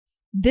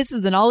This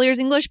is an All Ears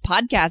English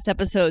podcast,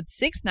 episode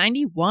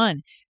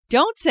 691.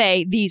 Don't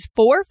say these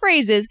 4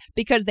 phrases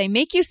because they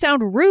make you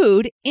sound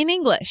rude in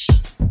English.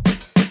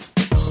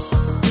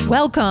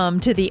 Welcome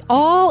to the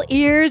All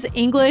Ears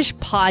English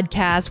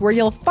podcast, where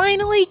you'll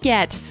finally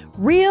get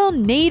real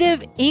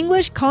native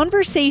English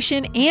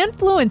conversation and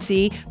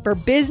fluency for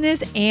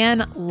business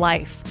and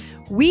life.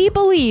 We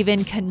believe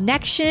in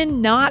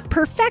connection, not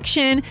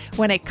perfection,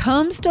 when it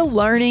comes to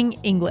learning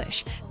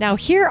English. Now,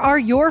 here are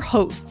your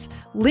hosts,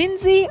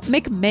 Lindsay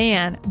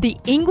McMahon, the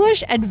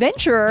English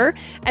adventurer,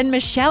 and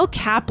Michelle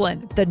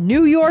Kaplan, the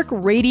New York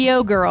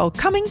radio girl,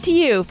 coming to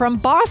you from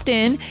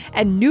Boston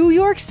and New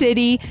York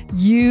City,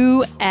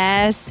 USA.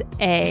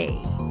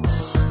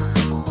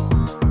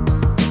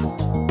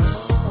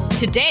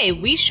 Today,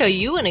 we show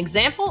you an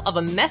example of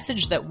a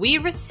message that we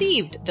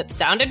received that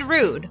sounded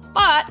rude,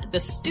 but the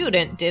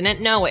student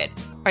didn't know it.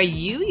 Are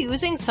you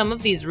using some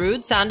of these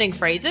rude-sounding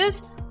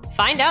phrases?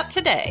 Find out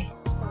today.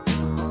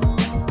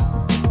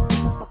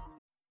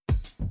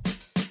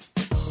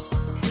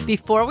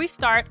 Before we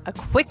start, a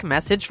quick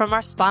message from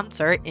our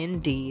sponsor,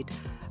 Indeed.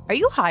 Are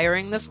you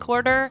hiring this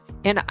quarter?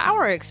 In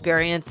our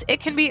experience,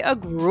 it can be a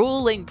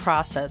grueling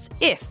process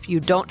if you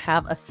don't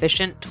have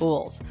efficient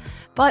tools.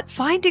 But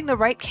finding the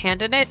right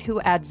candidate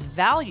who adds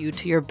value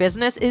to your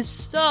business is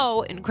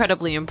so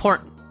incredibly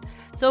important.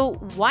 So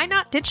why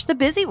not ditch the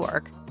busy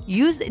work?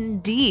 Use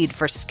Indeed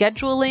for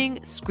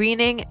scheduling,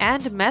 screening,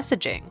 and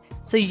messaging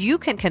so you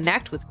can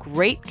connect with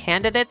great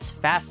candidates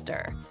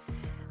faster.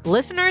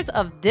 Listeners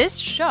of this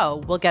show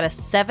will get a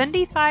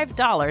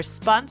 $75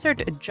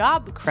 sponsored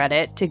job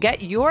credit to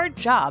get your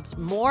jobs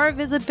more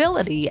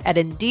visibility at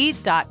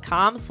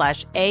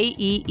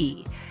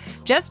Indeed.com/AEE.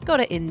 Just go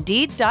to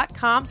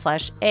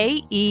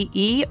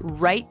Indeed.com/AEE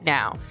right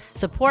now.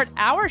 Support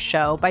our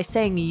show by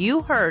saying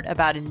you heard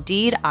about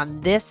Indeed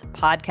on this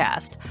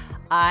podcast.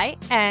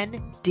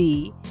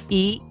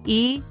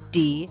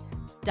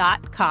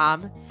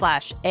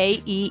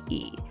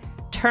 INDEED.com/AEE.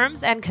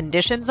 Terms and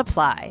conditions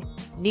apply.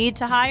 Need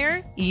to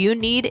hire? You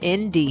need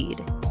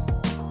Indeed.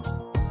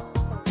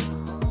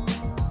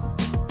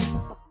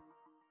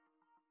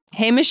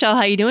 Hey, Michelle,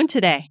 how you doing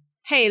today?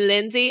 Hey,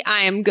 Lindsay,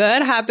 I am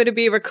good. Happy to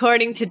be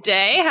recording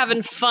today.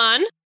 Having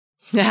fun.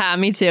 Yeah,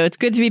 me too. It's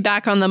good to be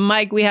back on the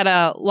mic. We had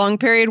a long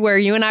period where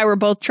you and I were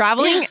both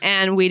traveling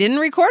and we didn't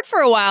record for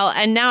a while.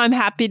 And now I'm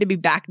happy to be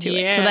back to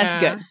it. So that's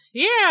good.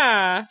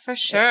 Yeah, for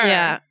sure.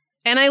 Yeah.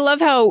 And I love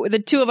how the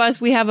two of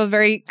us, we have a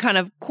very kind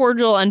of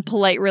cordial and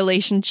polite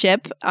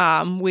relationship.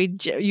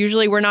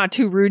 We're not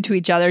too rude to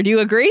each other. Do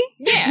you agree?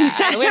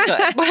 Yeah, we're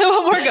good.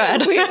 We're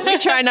good. we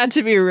try not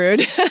to be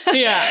rude.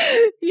 Yeah.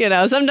 You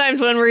know,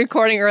 sometimes when we're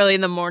recording early in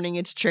the morning,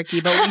 it's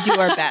tricky, but we do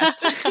our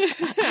best.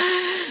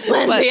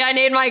 Lindsay, I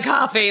need my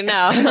coffee.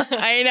 No.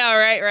 I know,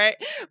 right?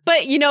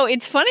 But, you know,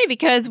 it's funny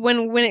because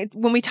when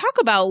we talk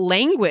about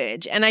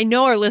language, and I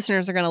know our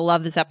listeners are going to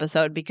love this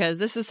episode because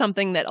this is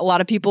something that a lot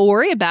of people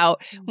worry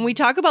about. When we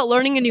talk about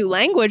learning a new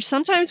language,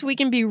 sometimes we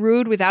can be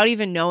rude without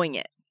even knowing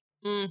it.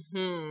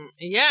 Mm-hmm.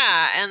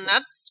 Yeah, and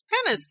that's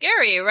kind of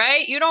scary,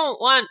 right? You don't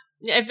want,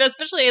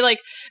 especially like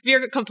if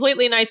you're a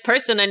completely nice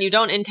person and you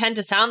don't intend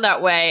to sound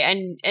that way,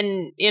 and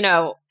you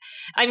know,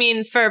 I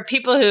mean, for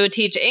people who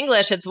teach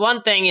English, it's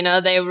one thing, you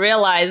know, they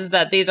realize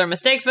that these are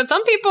mistakes, but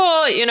some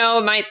people, you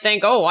know, might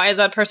think, oh, why is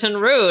that person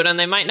rude? And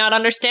they might not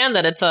understand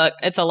that it's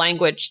a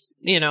language,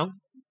 you know,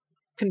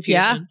 confusion.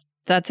 Yeah.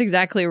 That's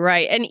exactly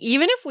right. And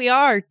even if we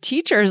are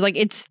teachers, like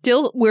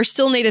we're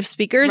still native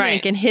speakers, right, and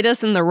it can hit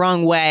us in the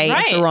wrong way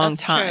at the wrong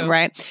time, true,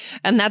 right?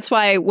 And that's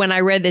why when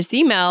I read this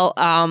email,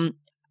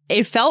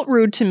 it felt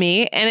rude to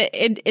me, and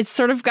it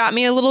sort of got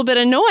me a little bit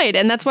annoyed.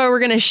 And that's why we're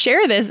going to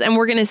share this, and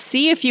we're going to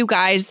see if you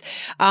guys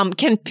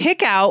can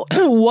pick out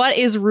what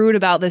is rude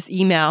about this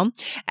email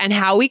and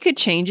how we could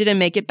change it and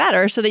make it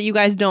better so that you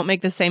guys don't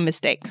make the same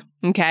mistake.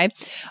 Okay.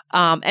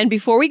 And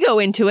before we go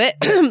into it,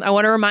 I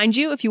want to remind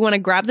you, if you want to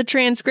grab the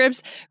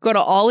transcripts, go to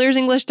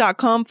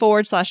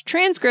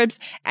allearsenglish.com/transcripts.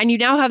 And you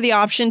now have the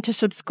option to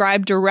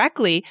subscribe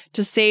directly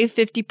to save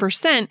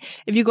 50%.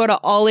 If you go to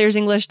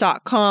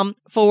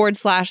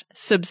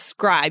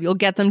allearsenglish.com/subscribe, you'll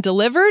get them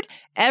delivered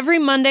every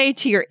Monday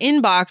to your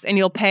inbox, and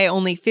you'll pay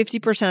only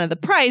 50% of the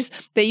price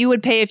that you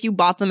would pay if you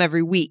bought them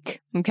every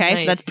week. Okay. Nice.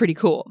 So that's pretty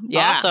cool.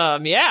 Yeah.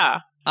 Awesome. Yeah.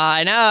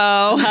 I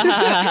know.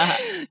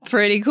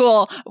 Pretty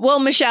cool. Well,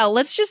 Michelle,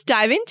 let's just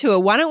dive into it.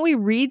 Why don't we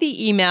read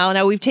the email?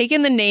 Now, we've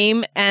taken the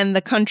name and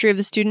the country of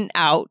the student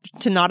out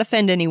to not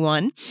offend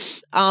anyone.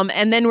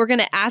 And then we're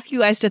going to ask you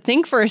guys to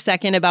think for a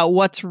second about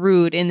what's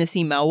rude in this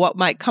email, what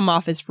might come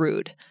off as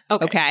rude.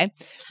 Okay.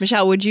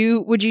 Michelle, would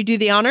you do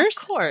the honors?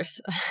 Of course.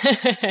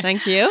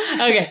 Thank you.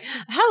 Okay.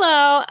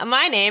 Hello,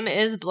 my name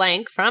is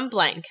blank from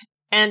blank.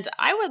 And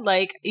I would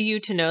like you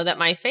to know that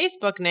my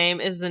Facebook name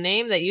is the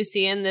name that you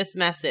see in this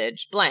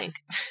message, blank.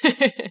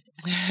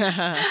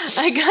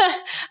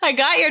 I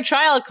got your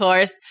trial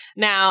course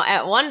now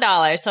at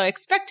 $1, so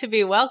expect to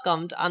be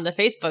welcomed on the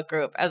Facebook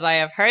group, as I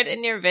have heard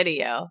in your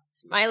video.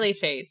 Smiley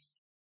face.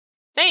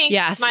 Thanks.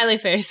 Yes. Smiley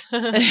face.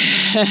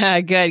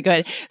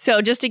 Good. So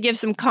just to give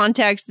some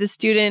context, the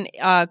student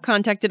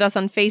contacted us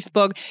on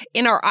Facebook.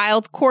 In our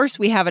IELTS course,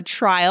 we have a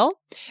trial.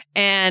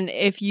 And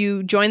if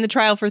you join the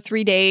trial for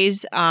 3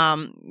 days,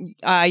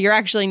 you're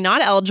actually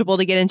not eligible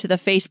to get into the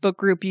Facebook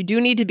group. You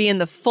do need to be in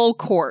the full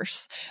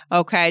course.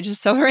 Okay.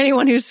 Just so for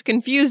anyone who's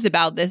confused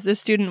about this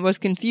student was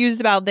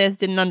confused about this,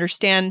 didn't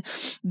understand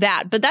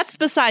that. But that's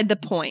beside the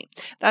point.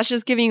 That's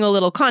just giving you a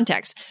little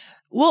context.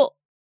 Well,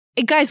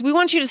 guys, we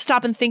want you to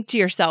stop and think to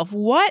yourself,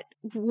 what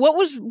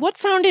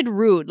sounded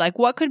rude? Like,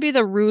 what could be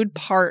the rude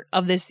part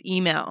of this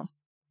email?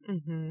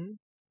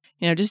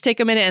 Mm-hmm. Just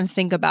take a minute and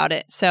think about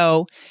it.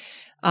 So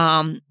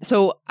I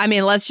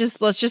mean, let's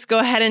just go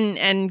ahead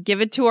and give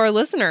it to our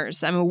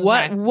listeners. I mean,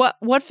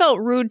 what felt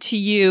rude to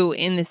you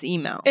in this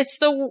email? It's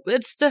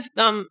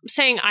the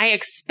saying I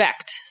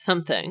expect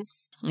something.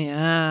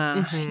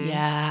 Yeah. Mm-hmm.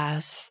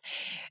 Yes.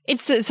 It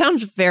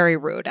sounds very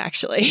rude,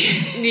 actually.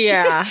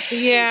 Yeah.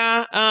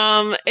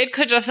 It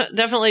could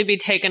definitely be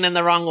taken in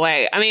the wrong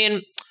way. I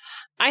mean,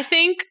 I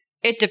think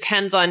it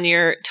depends on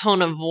your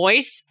tone of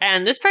voice.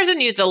 And this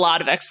person used a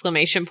lot of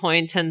exclamation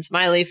points and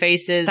smiley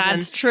faces.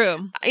 That's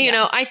true. You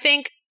know, I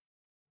think,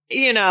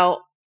 I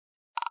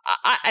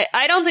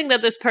don't think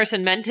that this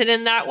person meant it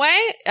in that way.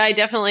 I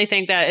definitely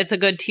think that it's a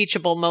good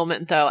teachable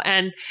moment, though.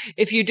 And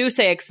if you do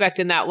say expect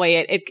in that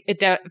way, it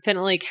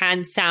definitely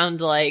can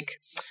sound like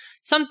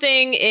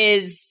something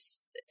is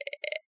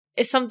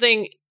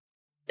something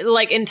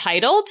like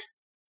entitled.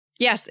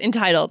 Yes,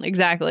 entitled.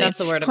 Exactly. That's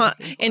the word I'm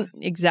looking for.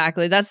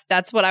 Exactly. That's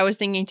what I was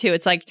thinking too.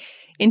 It's like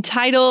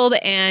entitled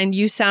and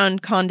you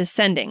sound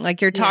condescending,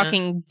 like you're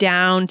talking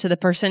down to the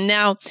person.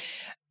 Now,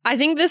 I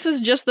think this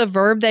is just the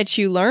verb that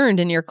you learned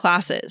in your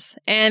classes.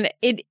 And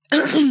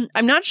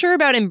I'm not sure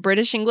about in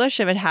British English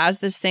if it has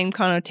the same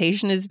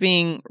connotation as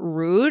being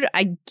rude.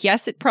 I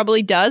guess it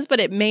probably does,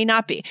 but it may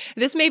not be.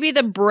 This may be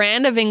the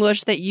brand of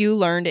English that you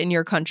learned in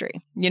your country.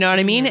 You know what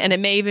I mean? And it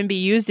may even be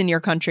used in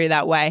your country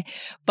that way.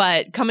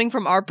 But coming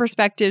from our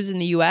perspectives in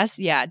the US,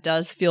 yeah, it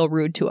does feel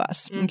rude to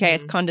us. Okay,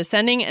 it's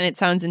condescending and it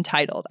sounds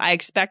entitled. I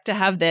expect to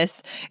have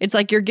this. It's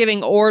like you're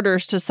giving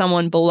orders to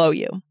someone below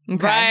you.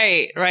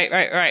 Okay?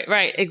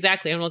 Right.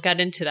 Exactly. And we'll get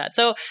into that.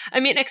 So, I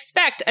mean,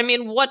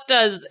 what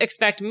does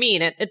expect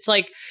mean? It's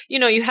like,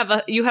 you have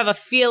a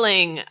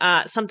feeling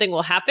something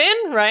will happen,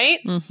 right?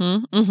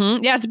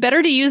 Yeah, it's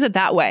better to use it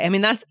that way. I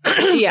mean, that's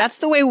that's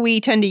the way we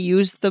tend to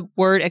use the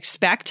word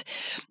expect,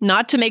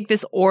 not to make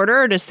this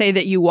order, to say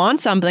that you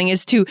want something,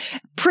 is to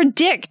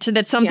predict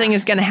that something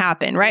is going to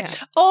happen, right?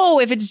 Yeah. Oh,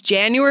 if it's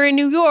January in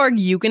New York,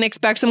 you can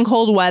expect some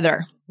cold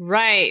weather.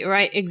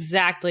 Right,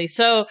 exactly.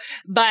 So,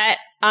 but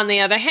on the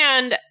other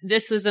hand,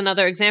 this was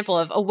another example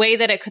of a way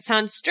that it could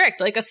sound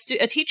strict, like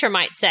a teacher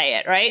might say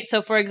it, right?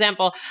 So, for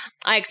example,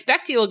 I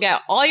expect you will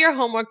get all your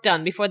homework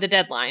done before the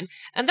deadline.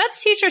 And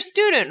that's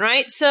teacher-student,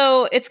 right?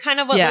 So it's kind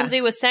of what Lindsay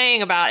was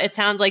saying about it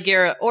sounds like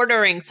you're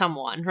ordering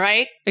someone,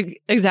 right?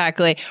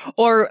 Exactly.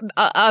 Or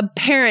a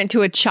parent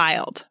to a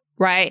child.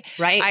 Right.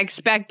 I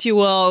expect you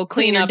will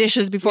clean your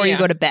dishes before you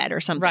go to bed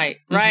or something.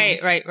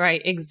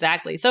 Right.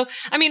 Exactly. So,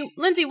 I mean,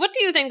 Lindsay, what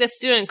do you think the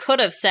student could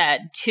have said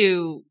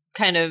to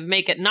kind of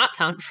make it not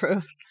sound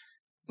rude?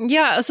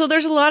 Yeah. So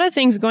there's a lot of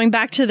things going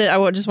back to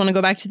I just want to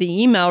go back to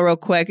the email real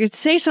quick. It'd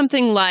say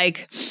something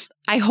like,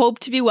 I hope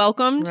to be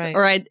welcomed,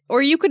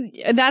 or you could,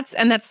 that's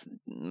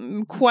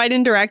quite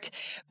indirect,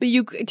 but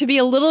to be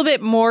a little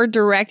bit more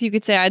direct, you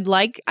could say, I'd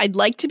like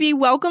to be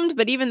welcomed,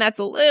 but even that's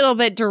a little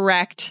bit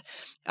direct.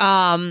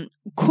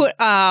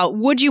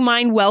 Would you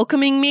mind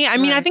welcoming me? I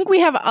mean, I think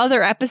we have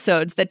other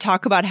episodes that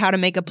talk about how to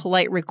make a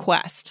polite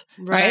request.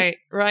 Right.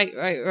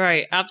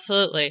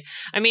 Absolutely.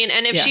 I mean,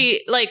 and if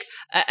she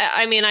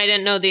I mean, I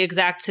didn't know the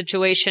exact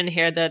situation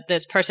here that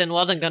this person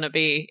wasn't going to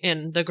be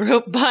in the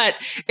group, but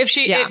if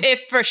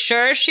if for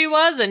sure she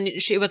was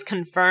and she was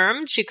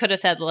confirmed, she could have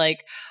said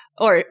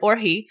or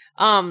he,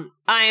 I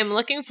am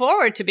looking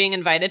forward to being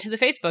invited to the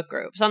Facebook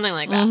group, something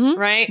like that,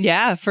 right?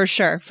 Yeah, for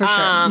sure.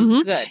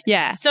 Good.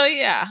 Yeah. So,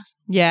 yeah.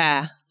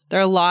 Yeah. There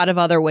are a lot of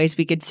other ways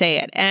we could say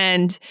it.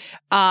 And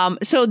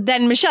so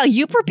then, Michelle,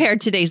 you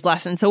prepared today's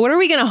lesson. So what are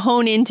we going to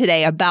hone in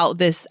today about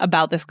this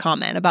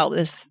comment, about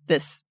this?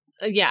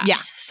 Yeah.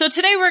 So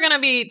today we're going to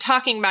be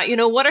talking about,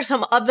 what are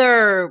some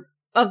other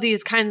of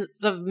these kinds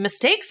of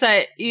mistakes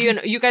that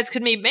you guys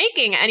could be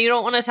making, and you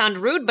don't want to sound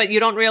rude, but you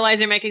don't realize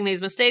you're making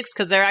these mistakes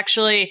because they're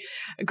actually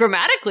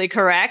grammatically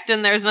correct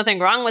and there's nothing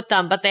wrong with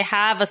them, but they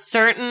have a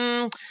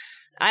certain,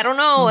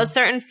 a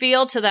certain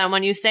feel to them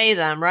when you say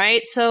them,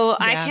 right? So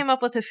I came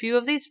up with a few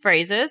of these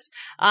phrases,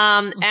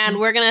 and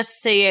we're going to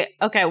see,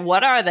 okay,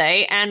 what are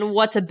they and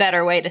what's a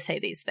better way to say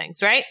these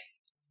things, right?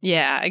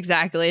 Yeah,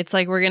 exactly. It's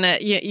like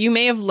you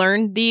may have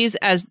learned these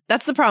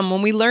that's the problem.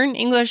 When we learn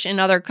English in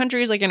other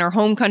countries, like in our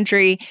home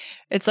country,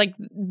 it's like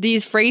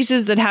these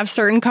phrases that have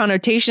certain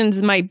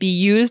connotations might be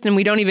used and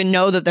we don't even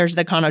know that there's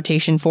the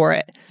connotation for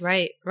it.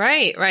 Right.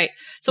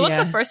 So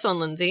what's the first one,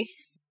 Lindsay?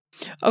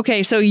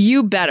 Okay, so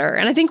you better.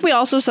 And I think we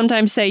also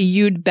sometimes say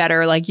you'd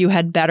better, like you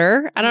had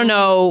better. I don't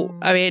know.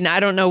 I mean,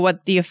 I don't know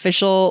what the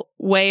official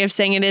way of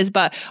saying it is,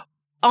 but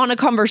on a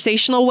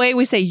conversational way,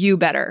 we say you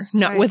better,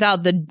 not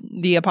without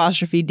the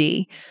apostrophe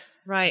D.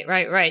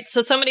 Right.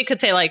 So somebody could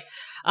say like,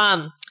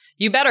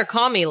 you better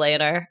call me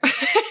later.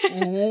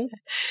 Mm-hmm.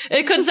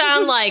 It could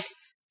sound like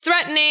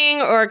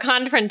threatening or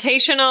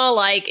confrontational,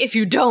 like if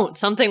you don't,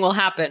 something will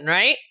happen,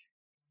 right?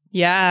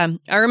 Yeah.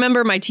 I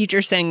remember my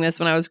teacher saying this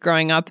when I was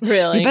growing up.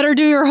 Really? You better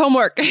do your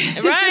homework.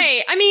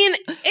 Right. I mean,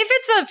 if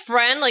it's a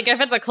friend, like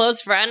if it's a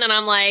close friend and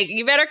I'm like,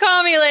 you better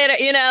call me later,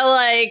 you know,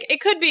 like it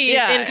could be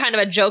in kind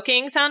of a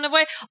joking sound of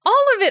way.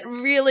 All of it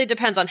really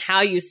depends on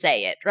how you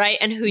say it, right?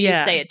 And who you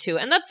say it to.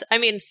 And that's, I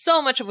mean,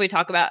 so much of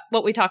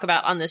what we talk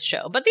about on this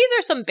show. But these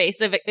are some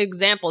basic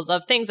examples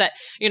of things that,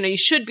 you know, you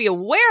should be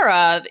aware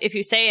of if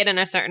you say it in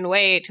a certain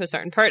way to a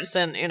certain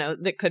person, you know,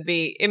 that could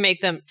be,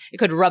 it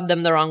could rub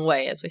them the wrong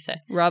way, as we say.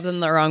 Rub them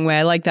the wrong way.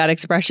 I like that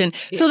expression.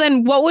 Yeah. So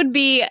then what would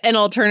be an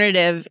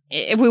alternative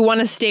if we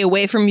want to stay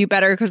away from you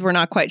better because we're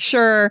not quite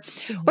sure?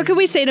 Mm-hmm. What could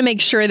we say to make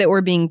sure that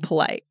we're being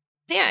polite?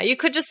 Yeah, you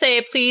could just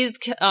say, please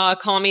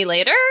call me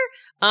later.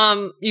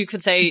 You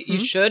could say,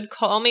 you should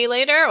call me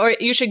later, or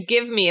you should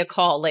give me a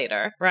call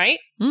later, right?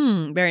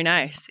 Very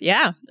nice.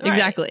 Yeah,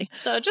 exactly.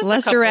 So just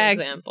less a couple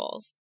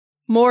examples.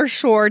 More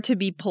sure to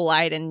be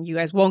polite and you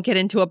guys won't get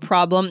into a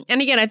problem. And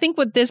again, I think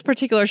with this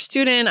particular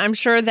student, I'm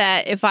sure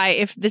that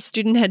if this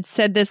student had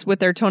said this with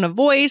their tone of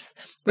voice,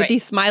 with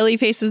these smiley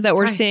faces that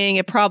we're seeing,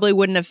 it probably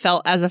wouldn't have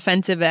felt as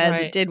offensive as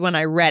it did when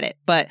I read it.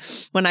 But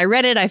when I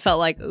read it, I felt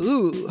like,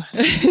 ooh,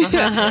 you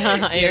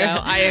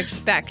know, I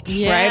expect,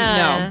 right?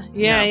 No.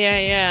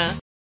 Yeah.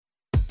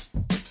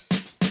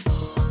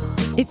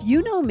 If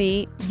you know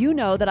me, you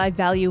know that I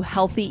value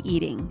healthy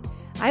eating.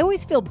 I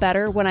always feel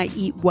better when I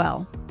eat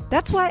well.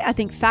 That's why I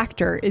think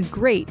Factor is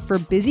great for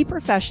busy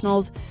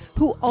professionals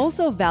who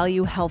also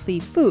value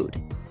healthy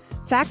food.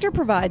 Factor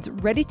provides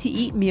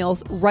ready-to-eat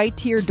meals right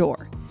to your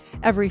door.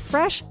 Every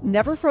fresh,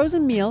 never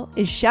frozen meal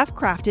is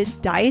chef-crafted,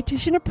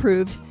 dietitian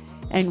approved,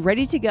 and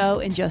ready to go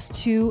in just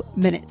 2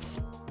 minutes.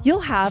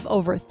 You'll have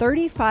over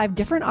 35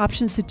 different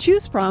options to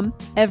choose from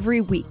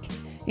every week,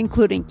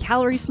 including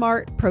Calorie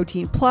Smart,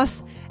 Protein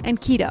Plus, and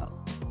Keto.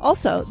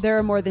 Also, there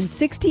are more than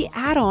 60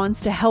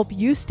 add-ons to help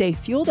you stay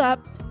fueled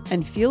up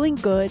and feeling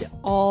good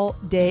all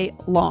day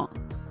long.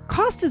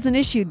 Cost is an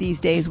issue these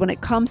days when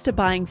it comes to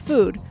buying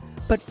food,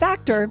 but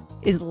Factor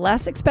is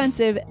less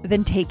expensive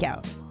than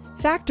takeout.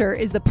 Factor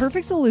is the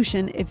perfect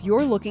solution if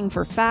you're looking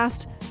for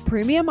fast,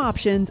 premium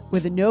options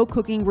with no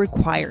cooking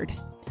required.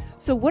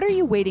 So what are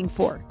you waiting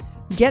for?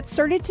 Get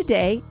started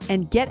today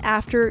and get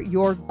after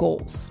your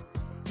goals.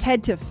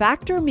 Head to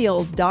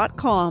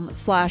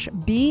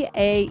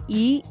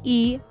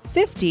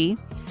factormeals.com/BAEE50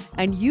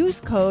 and use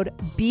code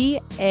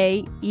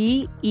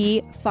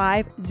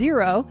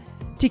BAEE50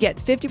 to get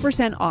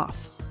 50%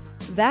 off.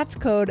 That's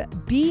code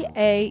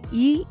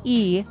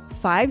BAEE50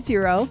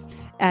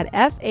 at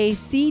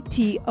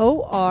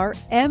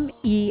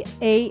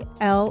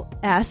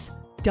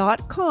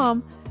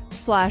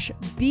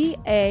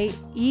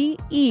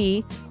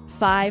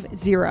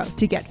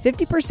to get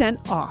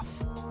 50% off.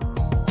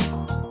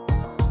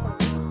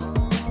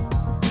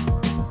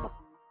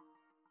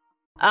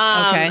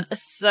 Okay.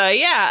 So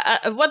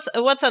yeah,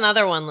 what's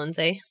another one,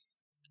 Lindsay?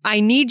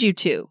 I need you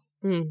to.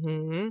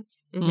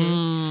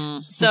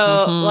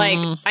 So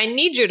like, I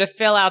need you to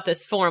fill out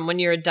this form when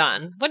you're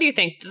done. What do you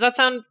think? Does that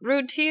sound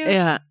rude to you?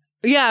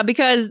 Yeah,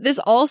 because this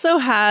also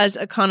has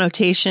a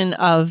connotation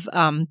of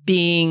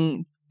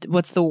being,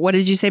 what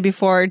did you say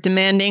before?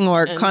 Demanding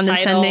or entitled,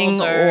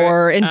 condescending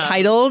or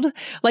entitled.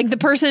 Like the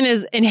person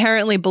is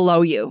inherently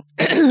below you.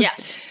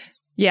 Yes.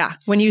 Yeah,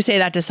 when you say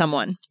that to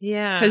someone.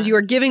 Yeah. Because you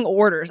are giving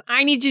orders.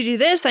 I need you to do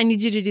this. I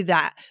need you to do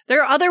that.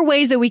 There are other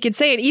ways that we could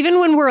say it, even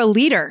when we're a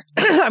leader.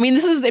 I mean,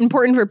 this is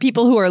important for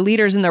people who are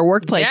leaders in their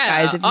workplace,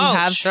 guys. If you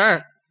have,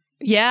 sure.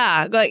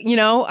 Yeah. Like,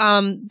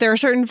 there are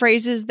certain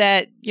phrases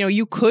that,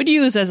 you could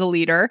use as a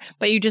leader,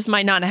 but you just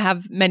might not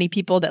have many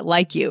people that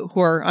like you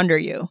who are under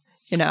you.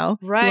 Right.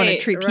 You want to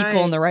treat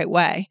people in the right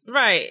way.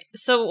 Right.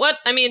 So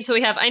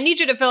we have, I need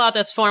you to fill out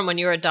this form when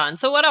you are done.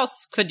 So what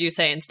else could you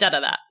say instead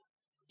of that?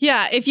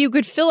 Yeah, if you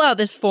could fill out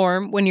this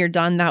form when you're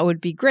done, that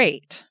would be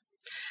great.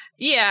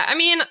 Yeah,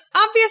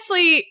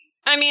 obviously,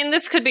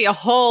 this could be a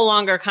whole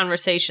longer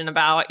conversation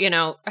about,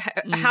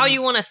 how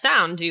you want to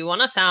sound. Do you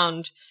want to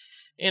sound,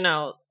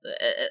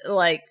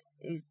 like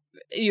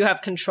you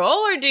have control,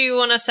 or do you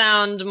want to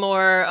sound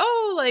more,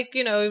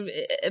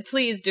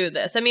 please do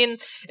this?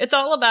 It's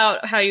all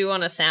about how you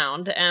want to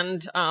sound.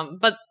 And,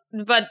 but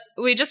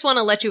we just want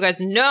to let you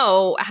guys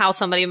know how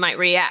somebody might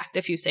react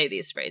if you say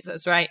these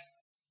phrases, right?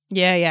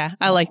 Yeah.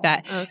 I like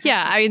that. Okay.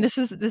 Yeah.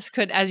 This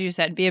could, as you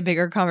said, be a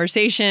bigger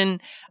conversation.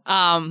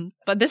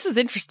 But this is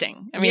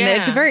interesting.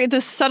 It's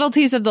the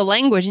subtleties of the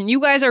language, and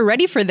you guys are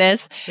ready for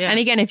this. Yeah. And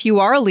again, if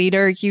you are a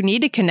leader, you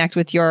need to connect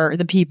with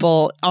the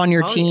people on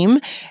your team,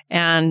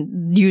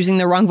 and using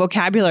the wrong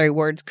vocabulary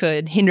words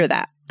could hinder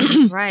that.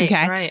 Right.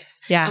 Okay. Right.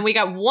 Yeah. And we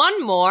got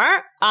one more.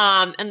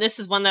 And this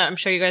is one that I'm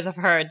sure you guys have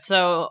heard.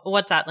 So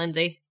what's that,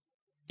 Lindsay?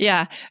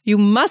 Yeah. You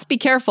must be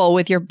careful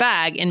with your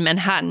bag in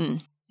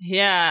Manhattan.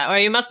 Yeah. Or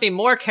you must be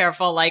more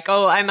careful. Like,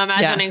 oh, I'm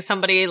imagining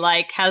somebody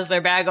like has their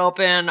bag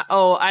open.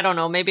 Oh, I don't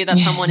know. Maybe that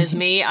someone is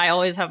me. I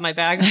always have my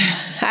bag.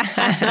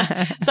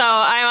 So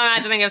I'm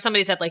imagining if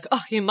somebody said like,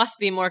 oh, you must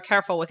be more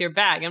careful with your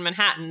bag in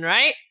Manhattan,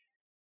 right?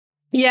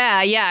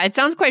 Yeah. It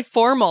sounds quite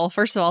formal,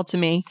 first of all, to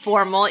me.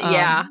 Formal.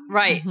 Yeah.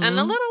 Right. Mm-hmm. And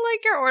a little like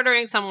you're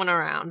ordering someone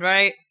around,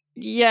 right?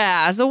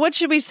 Yeah. So what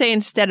should we say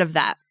instead of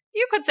that?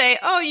 You could say,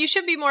 oh, you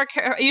should be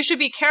you should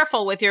be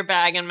careful with your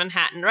bag in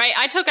Manhattan, right?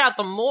 I took out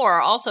the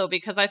more also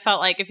because I felt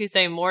like if you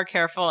say more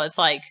careful, it's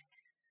like,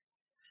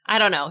 I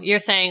don't know. You're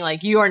saying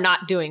like, you are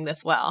not doing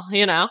this well,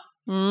 you know?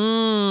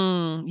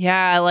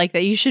 Yeah, I like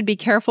that. You should be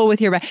careful with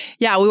your bag.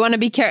 Yeah, we want to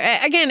be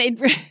careful. Again, it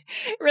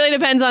really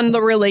depends on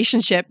the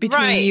relationship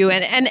between you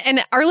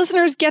and our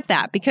listeners get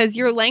that because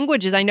your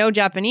languages, I know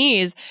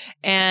Japanese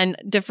and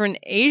different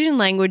Asian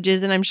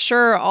languages, and I'm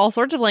sure all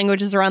sorts of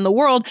languages around the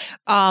world,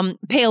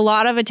 pay a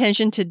lot of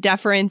attention to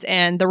deference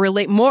and the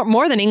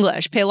more than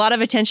English, pay a lot of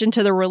attention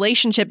to the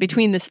relationship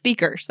between the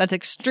speakers. That's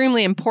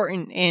extremely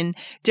important in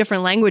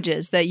different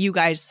languages that you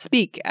guys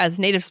speak as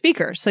native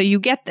speakers. So you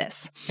get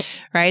this,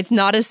 right? It's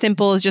not as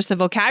simple as just the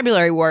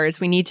vocabulary words.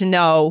 We need to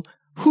know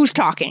who's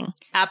talking.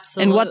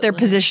 Absolutely. And what their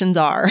positions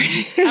are.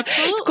 Absolutely.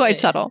 It's quite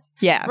subtle.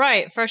 Yeah.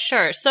 Right, for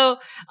sure. So,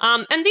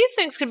 and these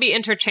things could be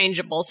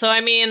interchangeable. So,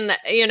 I mean,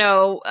 you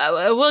know,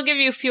 we'll give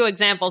you a few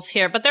examples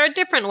here, but there are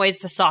different ways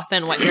to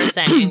soften what you're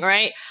saying,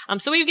 right?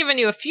 So we've given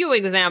you a few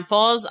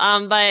examples,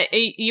 but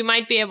you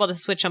might be able to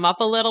switch them up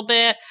a little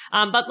bit.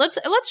 But let's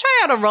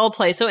try out a role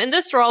play. So in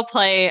this role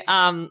play,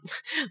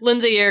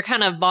 Lindsay, you're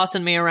kind of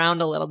bossing me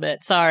around a little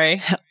bit.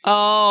 Sorry.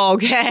 Oh,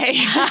 okay.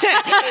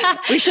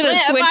 We should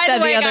have switched that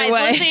the other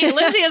way.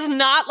 Lindsay is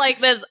not like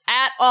this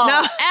at all.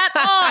 No. At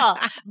all.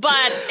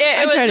 But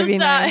it was just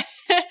nice.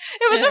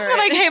 it was just what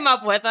I came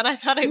up with, and I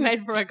thought I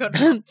made for a good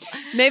one.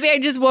 Maybe I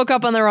just woke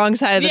up on the wrong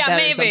side of the bed.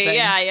 Maybe. Or something.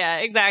 Yeah,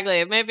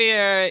 exactly. Maybe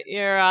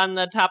you're on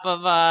the top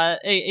of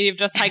you've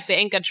just hiked the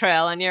Inca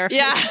Trail, and you're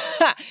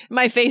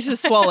my face is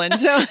swollen,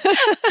 so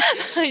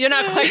you're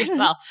not quite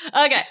yourself.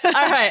 Okay, all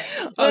right,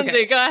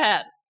 Lindsay, go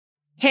ahead.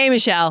 Hey,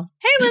 Michelle.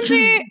 Hey,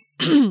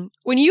 Lindsay.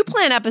 When you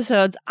plan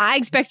episodes, I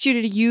expect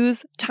you to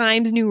use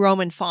Times New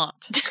Roman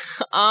font.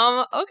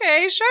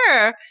 Okay,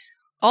 sure.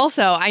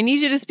 Also, I need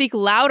you to speak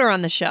louder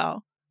on the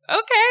show. Okay,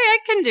 I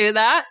can do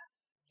that.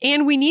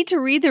 And we need to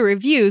read the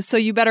reviews, so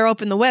you better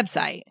open the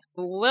website.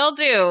 Will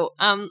do.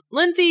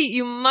 Lindsay,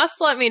 you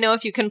must let me know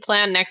if you can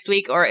plan next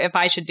week or if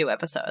I should do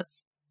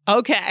episodes.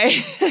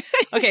 Okay.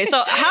 Okay,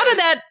 so how did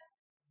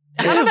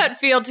that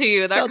feel to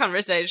you, that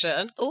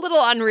conversation? A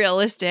little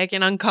unrealistic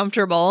and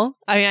uncomfortable.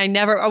 I mean,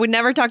 I would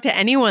never talk to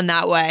anyone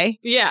that way.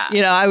 Yeah.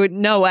 You know,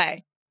 no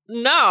way.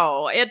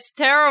 No, it's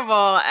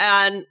terrible.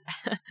 And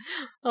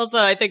also,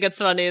 I think it's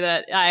funny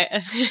that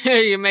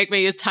you make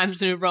me use Times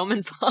New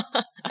Roman font.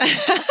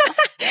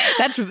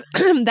 That's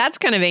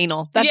kind of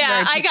anal. That's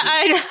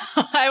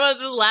I was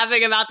just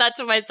laughing about that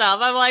to myself.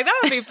 I'm like, that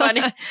would be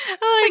funny. Like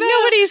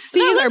nobody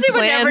sees our plans.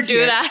 Would never do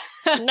that.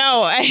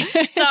 No way.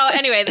 So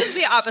anyway, this is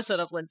the opposite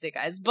of Lindsay,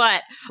 guys.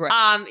 But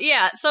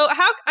yeah. So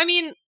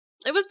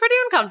it was pretty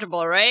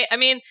uncomfortable, right? I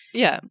mean,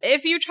 yeah.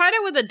 If you tried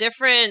it with a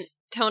different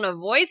tone of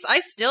voice, I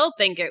still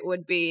think it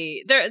would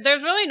be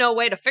there's really no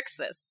way to fix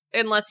this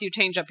unless you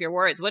change up your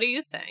words. What do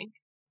you think?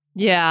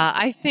 Yeah,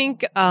 I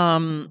think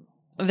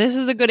this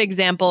is a good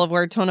example of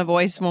where tone of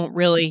voice won't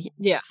really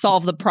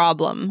solve the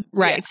problem.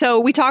 Right. Yeah.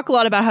 So we talk a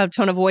lot about how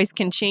tone of voice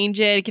can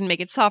change it can make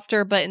it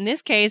softer, but in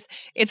this case,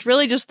 it's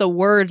really just the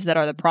words that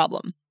are the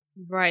problem.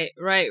 Right.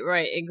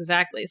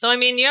 Exactly. So, I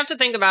mean, you have to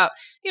think about,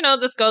 you know,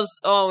 this goes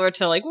over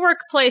to like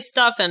workplace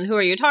stuff and who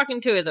are you talking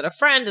to? Is it a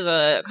friend? Is it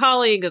a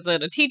colleague? Is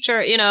it a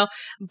teacher? You know,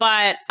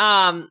 but,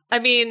 I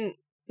mean,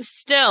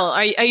 still,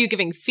 are you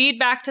giving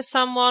feedback to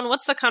someone?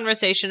 What's the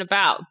conversation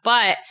about?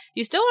 But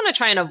you still want to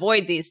try and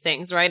avoid these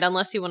things, right?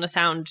 Unless you want to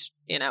sound,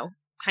 you know,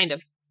 kind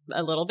of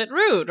a little bit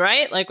rude,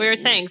 right? Like we were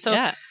saying.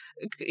 So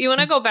you want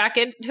to go back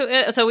into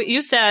it. So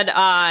you said,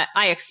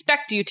 I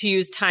expect you to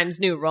use Times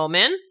New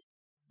Roman.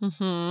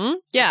 Mm-hmm.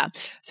 Yeah.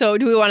 So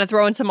do we want to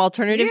throw in some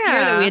alternatives here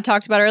that we had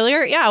talked about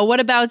earlier? Yeah.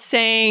 What about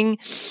saying,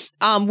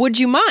 would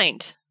you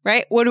mind?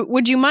 Right?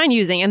 Would you mind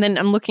using? And then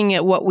I'm looking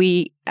at what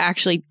we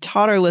actually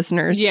taught our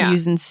listeners to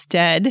use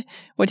instead.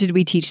 What did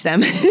we teach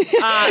them?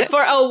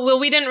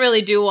 We didn't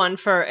really do one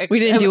for we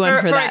didn't do one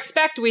for that. For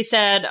expect, we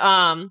said,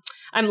 I'm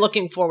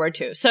looking forward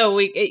to. So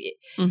we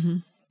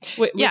didn't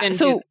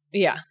do.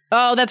 Yeah.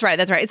 Oh, that's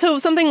right. So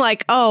something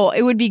like,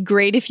 it would be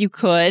great if you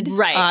could.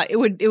 Right. It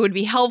would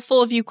be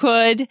helpful if you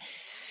could.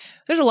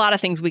 There's a lot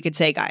of things we could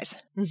say, guys.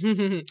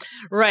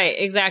 Right,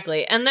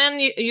 exactly. And then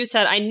you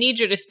said, I need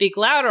you to speak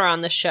louder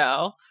on the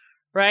show,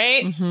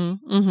 right?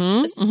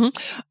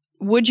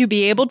 Would you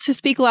be able to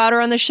speak louder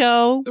on the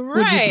show? Right.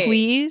 Would you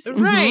please?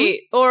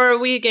 Right. Or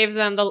we gave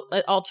them the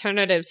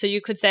alternative. So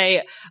you could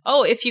say,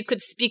 if you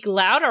could speak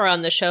louder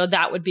on the show,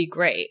 that would be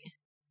great.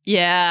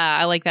 Yeah,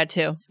 I like that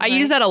too. Right? I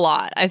use that a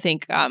lot. I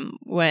think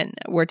when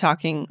we're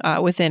talking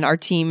within our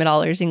team at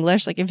All Ears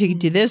English, like if you could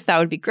do this, that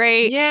would be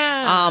great.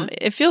 Yeah.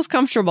 It feels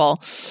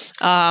comfortable.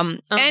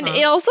 And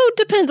it also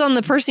depends on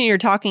the person you're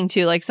talking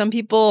to. Like some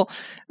people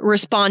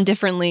respond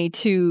differently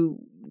to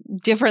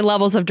different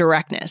levels of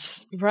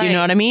directness. Right. Do you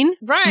know what I mean?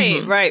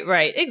 Right,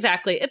 right.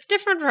 Exactly. It's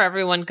different for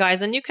everyone,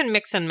 guys, and you can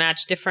mix and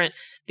match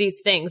these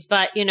things.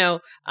 But,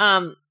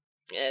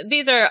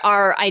 these are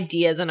our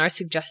ideas and our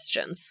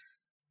suggestions.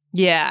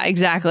 Yeah,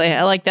 exactly.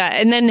 I like that.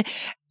 And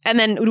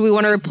then do we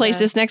want to replace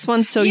this next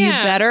one? So you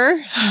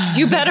better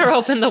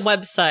open the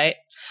website.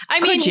 I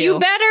mean, you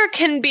better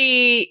can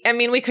be,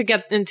 we could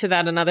get into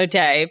that another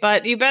day,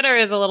 but you better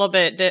is a little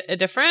bit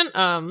different.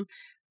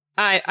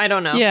 I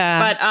don't know.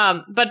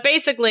 Yeah. But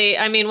basically,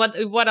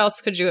 what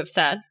else could you have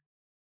said?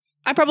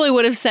 I probably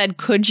would have said,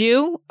 could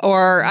you?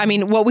 Or,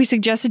 what we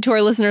suggested to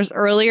our listeners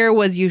earlier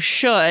was you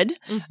should.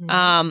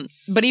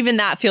 Mm-hmm. But even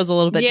that feels a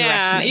little bit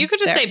direct to me. You could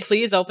just say,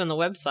 please open the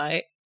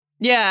website.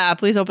 Yeah,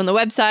 please open the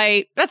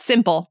website. That's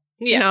simple.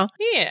 Yeah.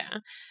 Yeah.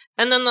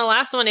 And then the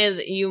last one is,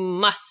 you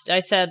must. I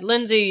said,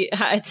 Lindsay,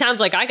 it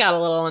sounds like I got a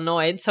little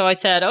annoyed. So I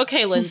said,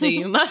 okay, Lindsay,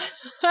 you must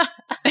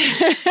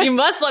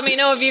let me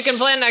know if you can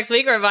plan next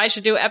week or if I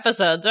should do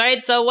episodes,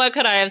 right? So what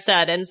could I have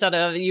said instead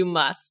of you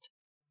must?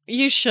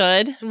 You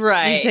should.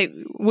 Right. You say,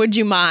 would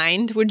you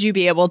mind? Would you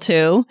be able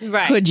to?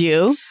 Right. Could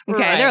you?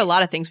 Okay. Right. There are a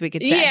lot of things we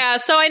could say. Yeah.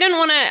 So I didn't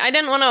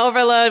want to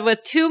overload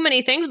with too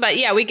many things, but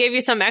yeah, we gave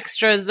you some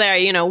extras there.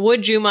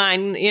 Would you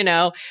mind?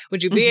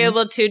 Would you be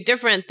able to?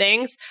 Different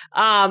things.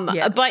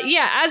 But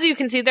yeah, as you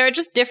can see, there are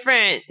just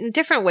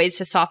different ways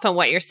to soften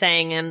what you're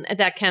saying, and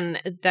that can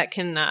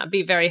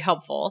be very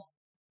helpful.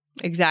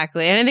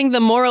 Exactly. And I think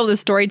the moral of the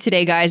story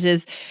today, guys,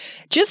 is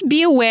just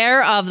be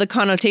aware of the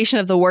connotation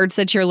of the words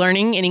that you're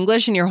learning in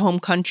English in your home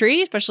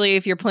country, especially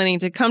if you're planning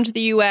to come to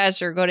the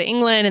US or go to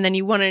England, and then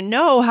you want to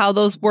know how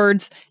those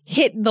words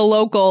hit the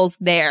locals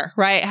there,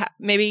 right?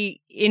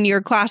 Maybe in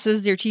your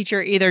classes, your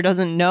teacher either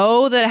doesn't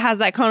know that it has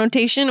that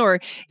connotation,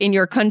 or in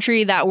your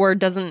country, that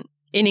word in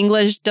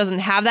English doesn't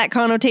have that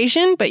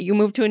connotation, but you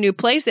move to a new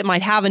place, it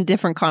might have a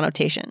different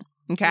connotation.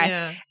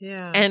 Okay.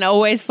 Yeah. And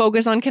always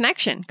focus on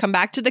connection. Come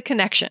back to the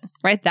connection,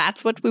 right?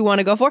 That's what we want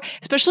to go for,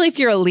 especially if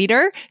you're a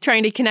leader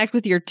trying to connect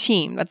with your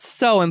team. That's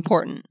so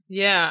important.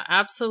 Yeah,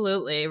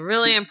 absolutely.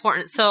 Really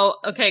important. So,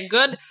 okay,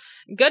 good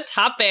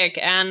topic.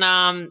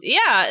 And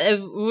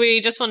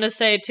we just want to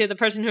say to the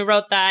person who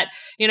wrote that,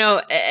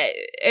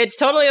 it's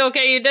totally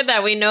okay you did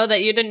that. We know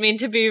that you didn't mean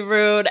to be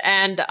rude.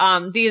 And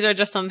these are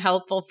just some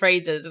helpful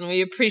phrases, and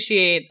we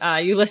appreciate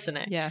you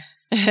listening. Yeah.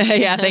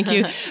 Yeah, thank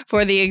you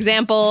for the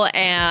example,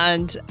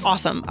 and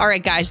awesome. All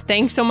right, guys,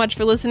 thanks so much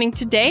for listening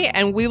today,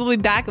 and we will be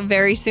back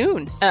very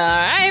soon. All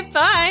right,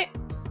 bye.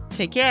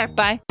 Take care.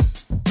 Bye.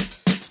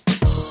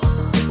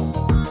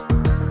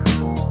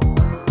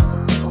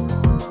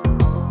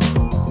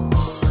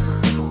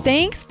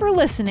 Thanks for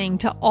listening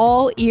to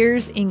All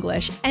Ears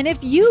English. And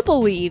if you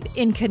believe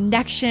in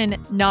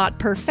connection, not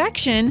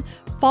perfection,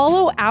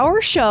 follow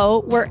our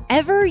show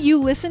wherever you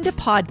listen to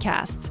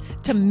podcasts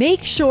to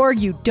make sure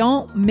you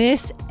don't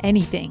miss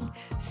anything.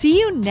 See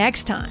you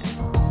next time.